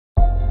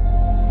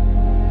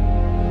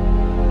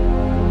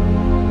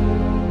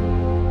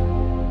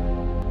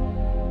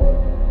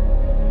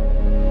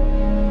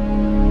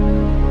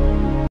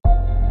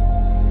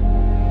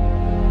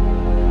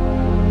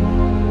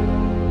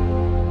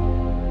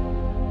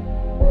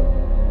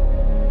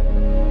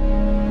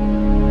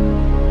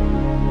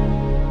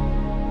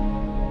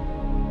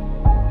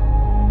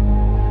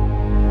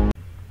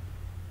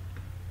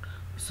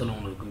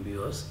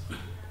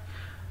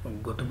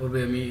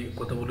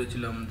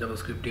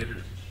জাভাস্ক্রিপ্টের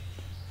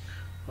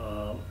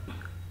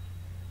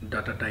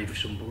data type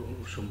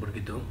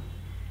সম্পর্কিত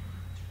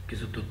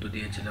কিছু তথ্য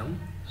দিয়েছিলাম।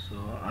 সো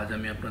আজ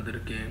আমি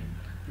আপনাদেরকে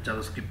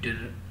জাভাস্ক্রিপ্টের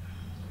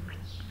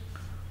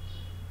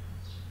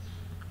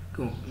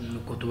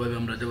কতভাবে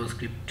আমরা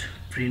জাভাস্ক্রিপ্ট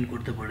প্রিন্ট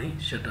করতে পারি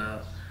সেটা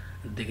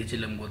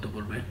দেখেছিলাম গত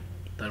পর্বে।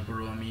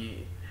 তারপরও আমি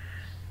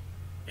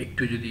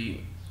একটু যদি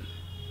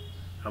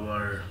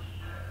আবার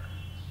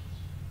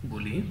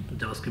বলি,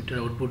 জাভাস্ক্রিপ্টের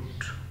আউটপুট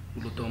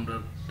মূলত আমরা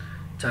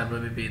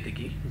চারভাবে পেয়ে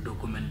থাকি।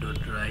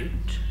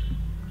 document.write,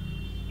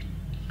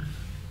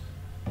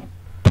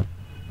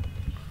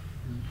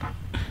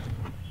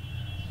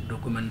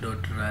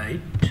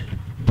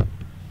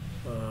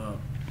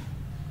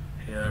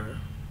 here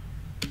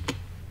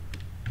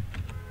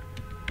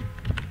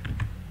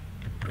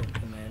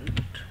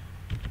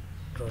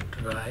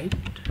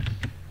document.write,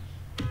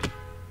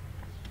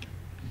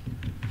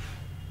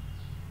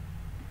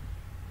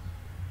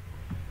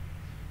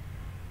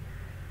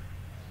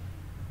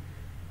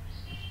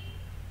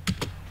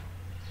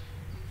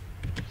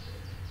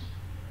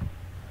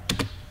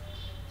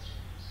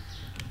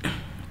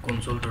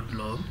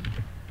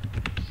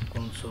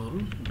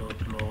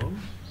 console.log,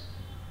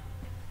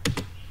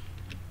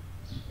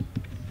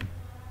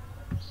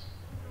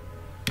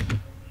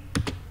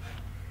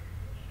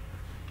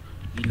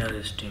 inner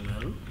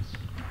HTML,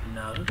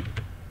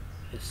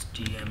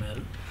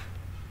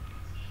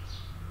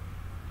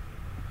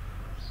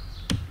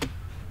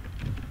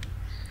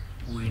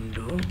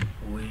 window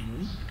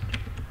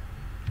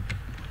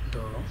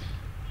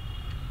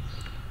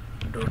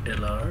dot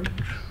alert।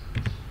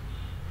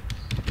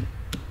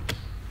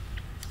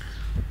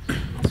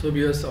 So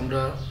viewers,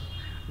 আমরা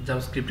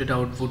জাভাস্ক্রিপ্টের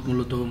আউটপুট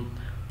মূলত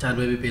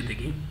চারভাবে পেয়ে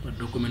থাকি।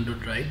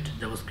 document.write,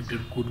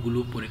 জাভাস্ক্রিপ্টের কোডগুলো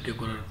পরীক্ষা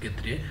করার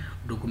ক্ষেত্রে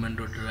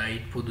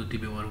document.write পদ্ধতি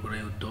ব্যবহার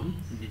করাই উত্তম।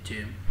 নিচে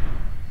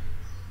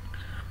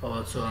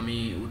সো আমি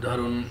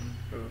উদাহরণ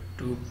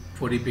একটু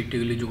পরে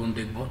প্র্যাকটিক্যালি যখন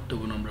দেখব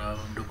তখন আমরা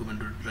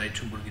document.write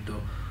সম্পর্কিত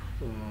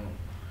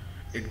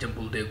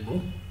এক্সাম্পল দেখব।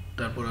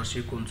 তারপর আসি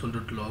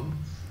console.log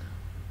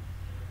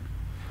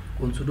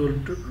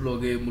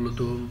এ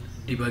মূলত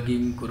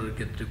ডিবাগিং করার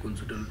ক্ষেত্রে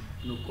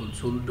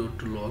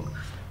console.log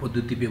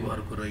পদ্ধতি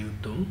ব্যবহার করাই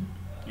উত্তম।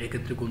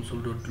 এক্ষেত্রে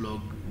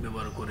console.log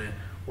ব্যবহার করে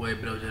ওয়েব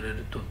ব্রাউজারের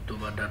তথ্য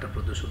বা ডাটা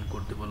প্রদর্শন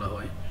করতে বলা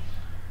হয়।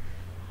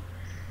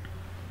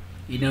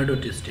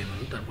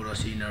 inner.html, তারপর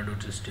আসি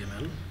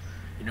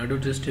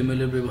inner.html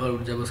এর ব্যবহার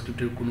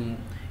জাভাস্ক্রিপ্টের কোনো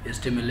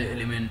HTML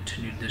এলিমেন্ট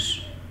নির্দেশ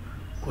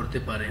করতে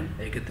পারে।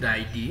 এক্ষেত্রে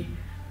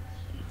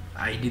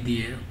আইডি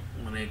দিয়ে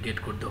গেট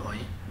করতে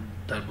হয়,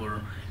 তারপর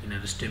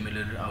inner HTML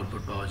এর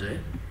আউটপুট পাওয়া যায়।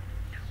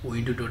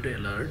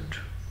 window.alert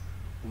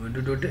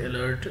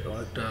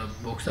একটা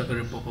বক্স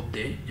আকারের পপআপ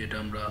দেয়, যেটা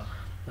আমরা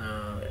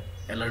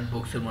অ্যালার্ট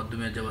বক্সের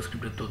মাধ্যমে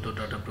জাভাস্ক্রিপ্টের তথ্য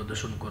ডাটা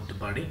প্রদর্শন করতে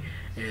পারি।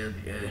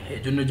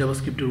 এই জন্য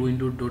জাভাস্ক্রিপ্টের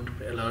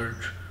window.alert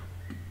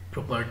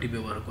প্রপার্টি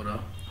ব্যবহার করা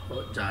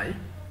যায়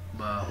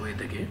বা হয়ে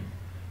থাকে।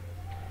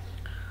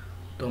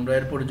 তো আমরা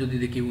এরপরে যদি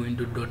দেখি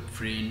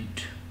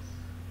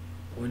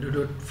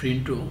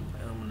window.printও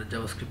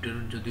জাভাস্ক্রিপ্টের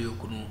যদিও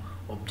কোনো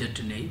অবজেক্ট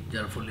নেই,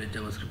 যার ফলে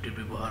জাভাস্ক্রিপ্টের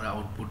ব্যবহার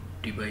আউটপুট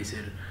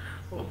ডিভাইসের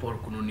অপর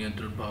কোনো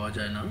নিয়ন্ত্রণ পাওয়া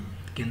যায় না,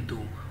 কিন্তু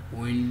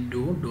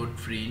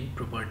window.print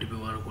প্রপার্টি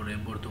ব্যবহার করে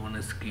বর্তমানে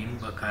স্ক্রিন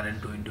বা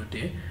কারেন্ট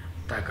উইন্ডোতে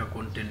থাকা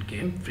কন্টেন্টকে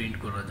প্রিন্ট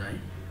করা যায়।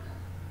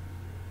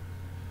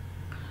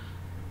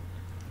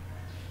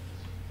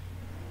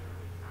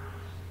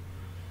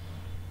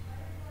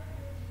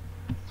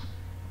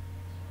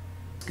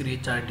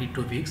 চারটি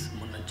টপিকস,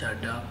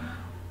 চারটা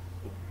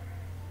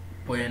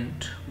পয়েন্ট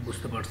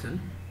বুঝতে পারছেন।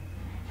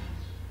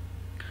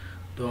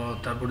 তো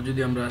তারপর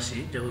যদি আমরা আসি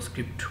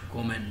জাভাস্ক্রিপ্ট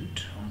কমেন্ট,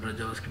 আমরা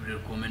জাভাস্ক্রিপ্টের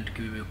কমেন্ট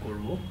কীভাবে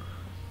করব।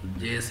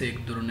 JS এক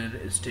ধরনের,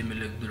 HTML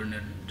এক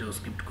ধরনের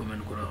জাভাস্ক্রিপ্ট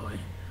কমেন্ট করা হয়।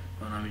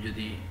 কারণ আমি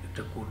যদি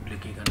একটা কোড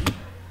লিখি এখানে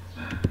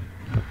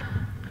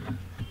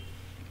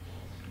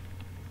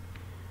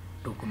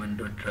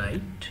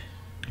document.write,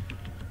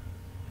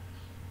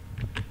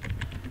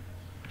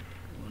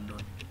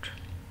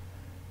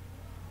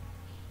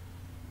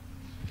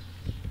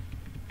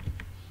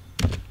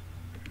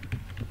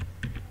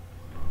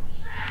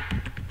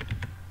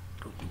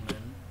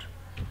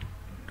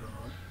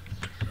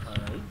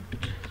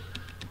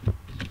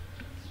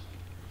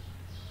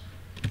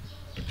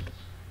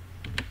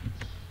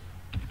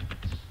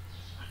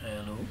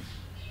 hello,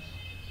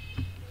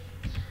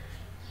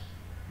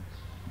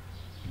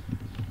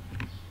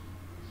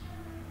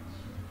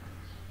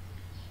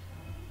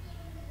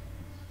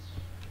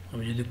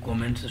 আমি যদি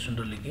কমেন্ট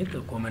সেশনটা লিখি তো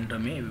কমেন্ট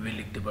আমি এভাবে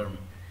লিখতে পারবো।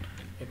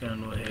 এখানে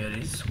হলো here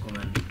is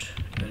comment,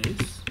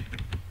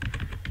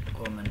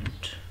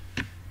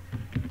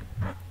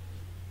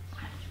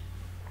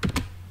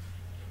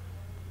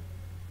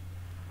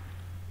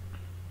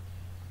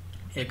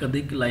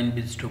 একাধিক লাইন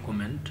বিশিষ্ট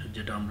কমেন্ট,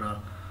 যেটা আমরা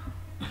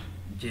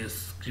যে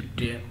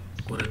স্ক্রিপ্টে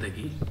করে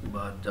থাকি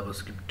বা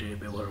জাভাস্ক্রিপ্টে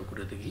ব্যবহার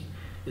করে থাকি,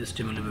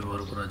 HTML এ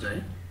ব্যবহার করা যায়।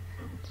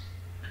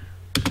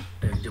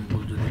 এক্সাম্পল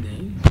যদি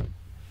দেই,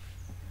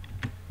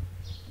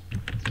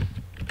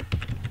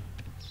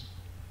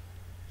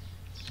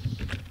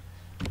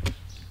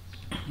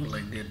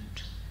 like that.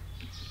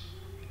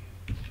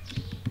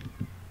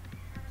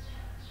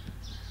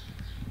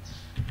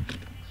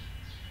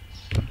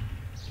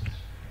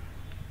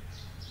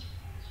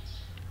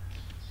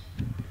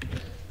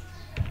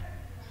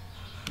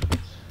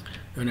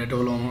 এটা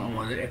হলো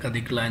আমাদের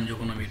একাধিক লাইন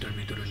যখন আমি এটার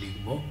ভিতরে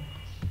লিখব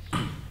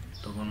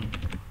তখন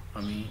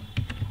আমি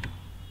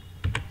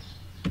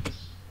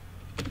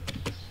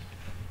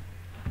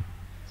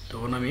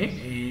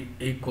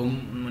এই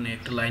মানে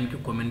একটা লাইনকে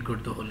কমেন্ট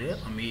করতে হলে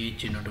আমি এই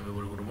চিহ্নটা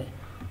ব্যবহার করব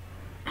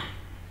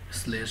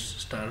স্ল্যাশ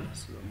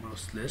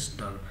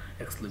স্টার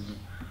এক্সক্লেমেশন।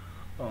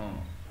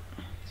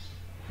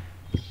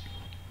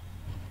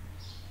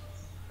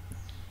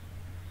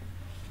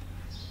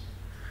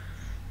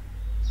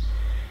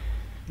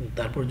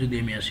 তারপর যদি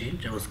আমি আসি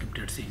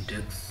জাভাস্ক্রিপ্টের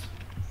syntax,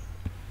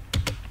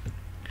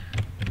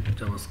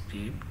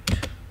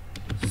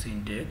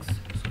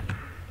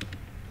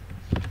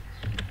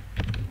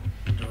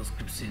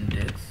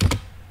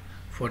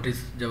 what is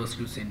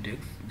JavaScript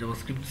syntax?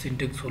 JavaScript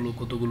syntax হলো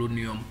কতগুলো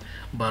নিয়ম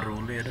বা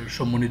রুল এর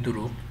সম্মিলিত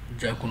রূপ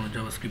যা কোনো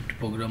জাভাস্ক্রিপ্ট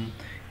প্রোগ্রাম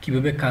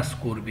কিভাবে কাজ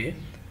করবে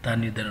তা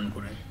নির্ধারণ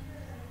করে।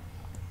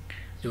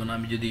 যেমন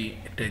আমি যদি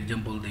একটা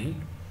এক্সাম্পল দিই,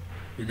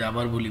 যদি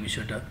আবার বলি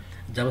বিষয়টা,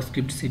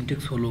 জাভাস্ক্রিপ্ট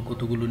সিনট্যাক্স হলো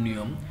কতগুলো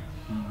নিয়ম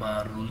বা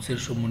রুলসের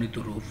সম্মিলিত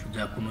রূপ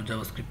যা কোনো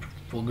জাভাস্ক্রিপ্ট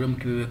প্রোগ্রাম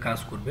কিভাবে কাজ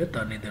করবে তা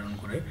নির্ধারণ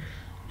করে।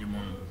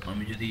 যেমন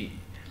আমি যদি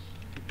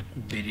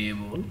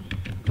variable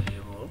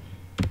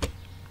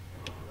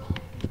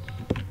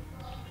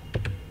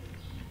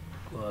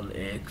call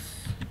x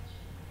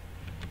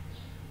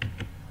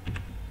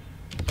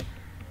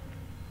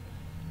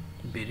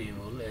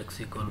variable x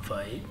equal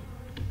 5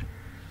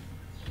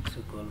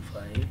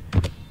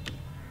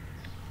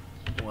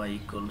 y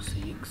equal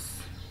 6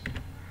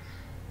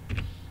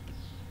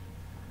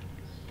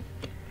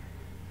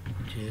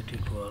 z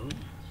equal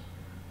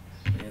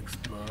x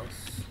plus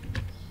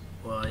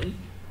y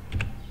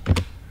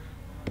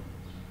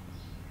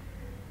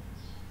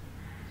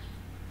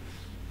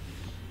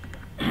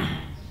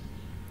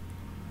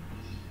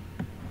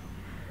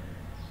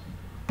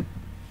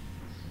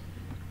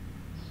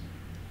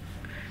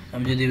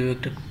আমি যদি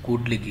একটা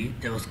কোড লিখি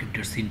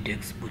জাভাস্ক্রিপ্টের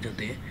সিনট্যাক্স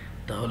বোঝাতে,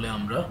 তাহলে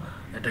আমরা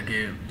এটাকে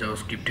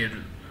জাভাস্ক্রিপ্টের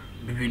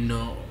বিভিন্ন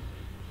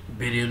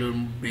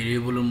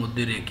ভেরিয়েবলের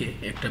মধ্যে রেখে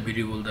একটা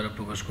ভেরিয়েবল দ্বারা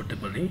প্রকাশ করতে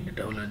পারি।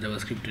 এটা হলো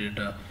জাভাস্ক্রিপ্টের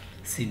এটা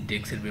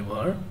সিনট্যাক্সের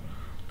ব্যবহার।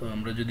 তো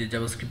আমরা যদি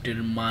জাভাস্ক্রিপ্টের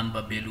মান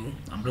বা ভ্যালু,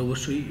 আমরা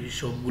অবশ্যই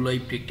সবগুলোই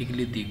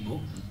প্র্যাকটিক্যালি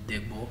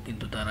দেখব,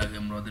 কিন্তু তার আগে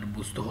আমাদের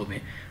বুঝতে হবে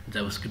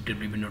জাভাস্ক্রিপ্টের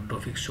বিভিন্ন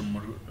টপিক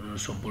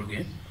সম্পর্কে,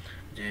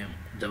 যে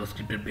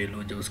জাভাস্ক্রিপ্টের value,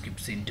 JavaScript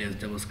syntax,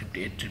 JavaScript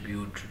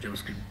attribute,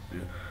 JavaScript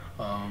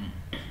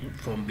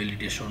form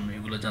validation,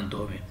 এগুলো জানতে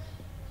হবে।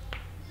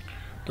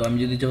 তো আমি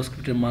যদি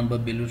জাভাস্ক্রিপ্টের মান বা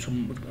ভ্যালু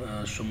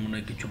সম্বন্ধে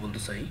কিছু বলতে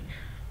চাই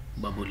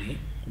বা বলি,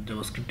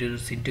 জাভাস্ক্রিপ্টের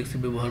সিনট্যাক্সের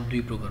ব্যবহার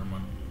দুই প্রকার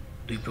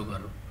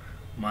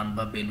মান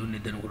বা ভ্যালু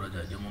নির্ধারণ করা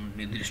যায়। যেমন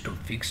নির্দিষ্ট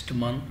ফিক্সড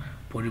মান,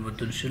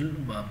 পরিবর্তনশীল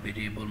বা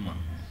ভেরিয়েবল মান।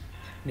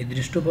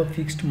 নির্দিষ্ট বা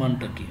ফিক্সড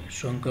মানটা কি?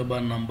 সংখ্যা বা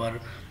নাম্বার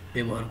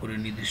ব্যবহার করে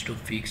নির্দিষ্ট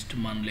ফিক্সড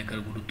মান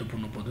লেখার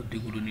গুরুত্বপূর্ণ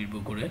পদ্ধতিগুলো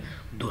নির্ভর করে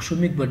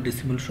দশমিক বা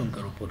ডেসিমেল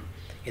সংখ্যার উপর।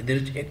 এদের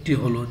একটি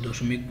হলো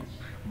দশমিক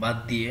বাদ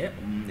দিয়ে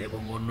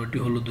এবং অন্যটি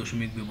হলো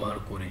দশমিক ব্যবহার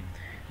করে।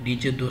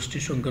 নিচে 10টি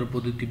সংখ্যার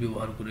পদ্ধতি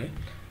ব্যবহার করে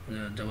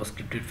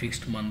জাভাস্ক্রিপ্টের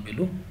ফিক্সড মান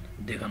ভ্যালু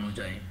দেখানো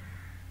যায়।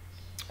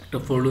 একটা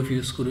ফর লুপ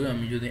ইউজ করে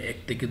আমি যদি 1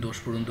 থেকে 10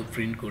 পর্যন্ত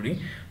প্রিন্ট করি,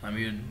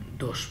 আমি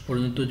 10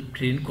 পর্যন্ত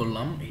প্রিন্ট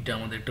করলাম, এটা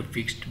আমাদের একটা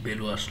ফিক্সড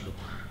ভ্যালু আসলো।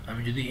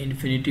 আমি যদি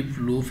ইনফিনিটিভ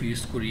লুপ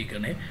ইউজ করি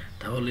এখানে,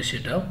 তাহলে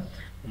সেটা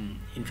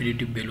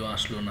ইনফিনিটিভ ভ্যালু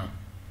আসলো না,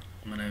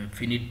 মানে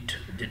ফিনিট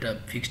যেটা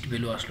ফিক্সড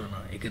ভ্যালু আসলো না।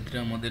 এক্ষেত্রে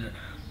আমাদের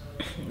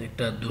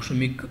একটা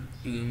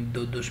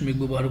দশমিক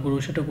ব্যবহার করেও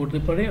সেটা করতে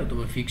পারে,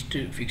 অথবা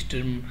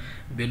ফিক্সডের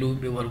ভ্যালু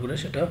ব্যবহার করে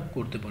সেটা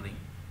করতে পারি।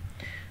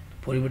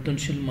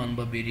 পরিবর্তনশীল মান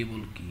বা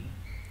ভেরিয়েবল কি?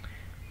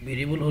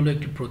 ভেরিয়েবল হলো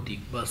একটি প্রতীক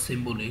বা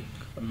সিম্বলিক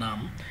নাম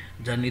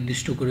যা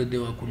নির্দিষ্ট করে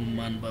দেওয়া কোনো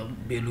মান বা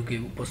ভ্যালুকে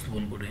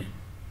উপস্থাপন করে।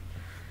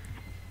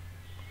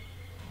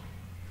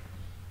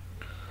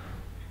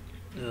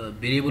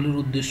 ভেরিয়েবলের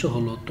উদ্দেশ্য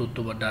হলো তথ্য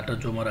বা ডাটা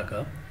জমা রাখা,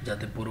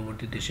 যাতে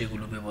পরবর্তীতে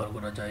সেগুলো ব্যবহার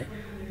করা যায়।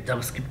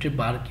 জাভাস্ক্রিপ্টে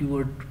বার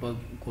কিওয়ার্ড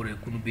করে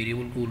কোনো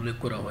ভেরিয়েবলকে উল্লেখ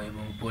করা হয়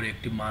এবং পরে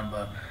একটি মান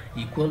বা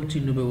ইকুয়াল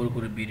চিহ্ন ব্যবহার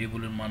করে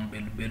ভেরিয়েবলের মান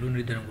ভ্যালু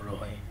নির্ধারণ করা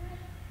হয়।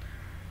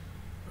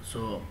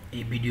 সো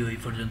এই ভিডিও এই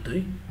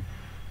পর্যন্তই।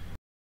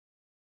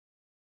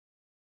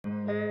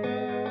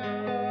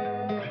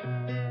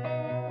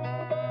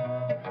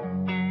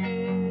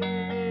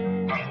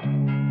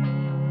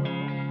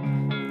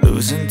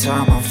 Losing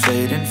time, I'm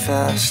fading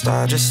fast.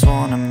 I just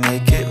wanna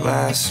make it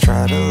last.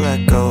 Try to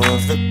let go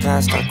of the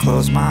past. I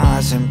close my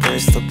eyes,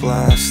 embrace the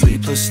blast.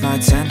 Sleepless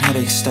nights and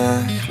headaches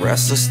stack.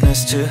 Restlessness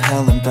to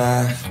hell and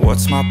back.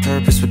 What's my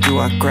purpose? What do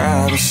I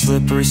grab? A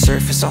slippery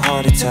surface, a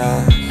heart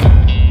attack.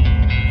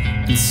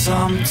 And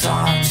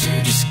sometimes you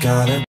just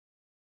gotta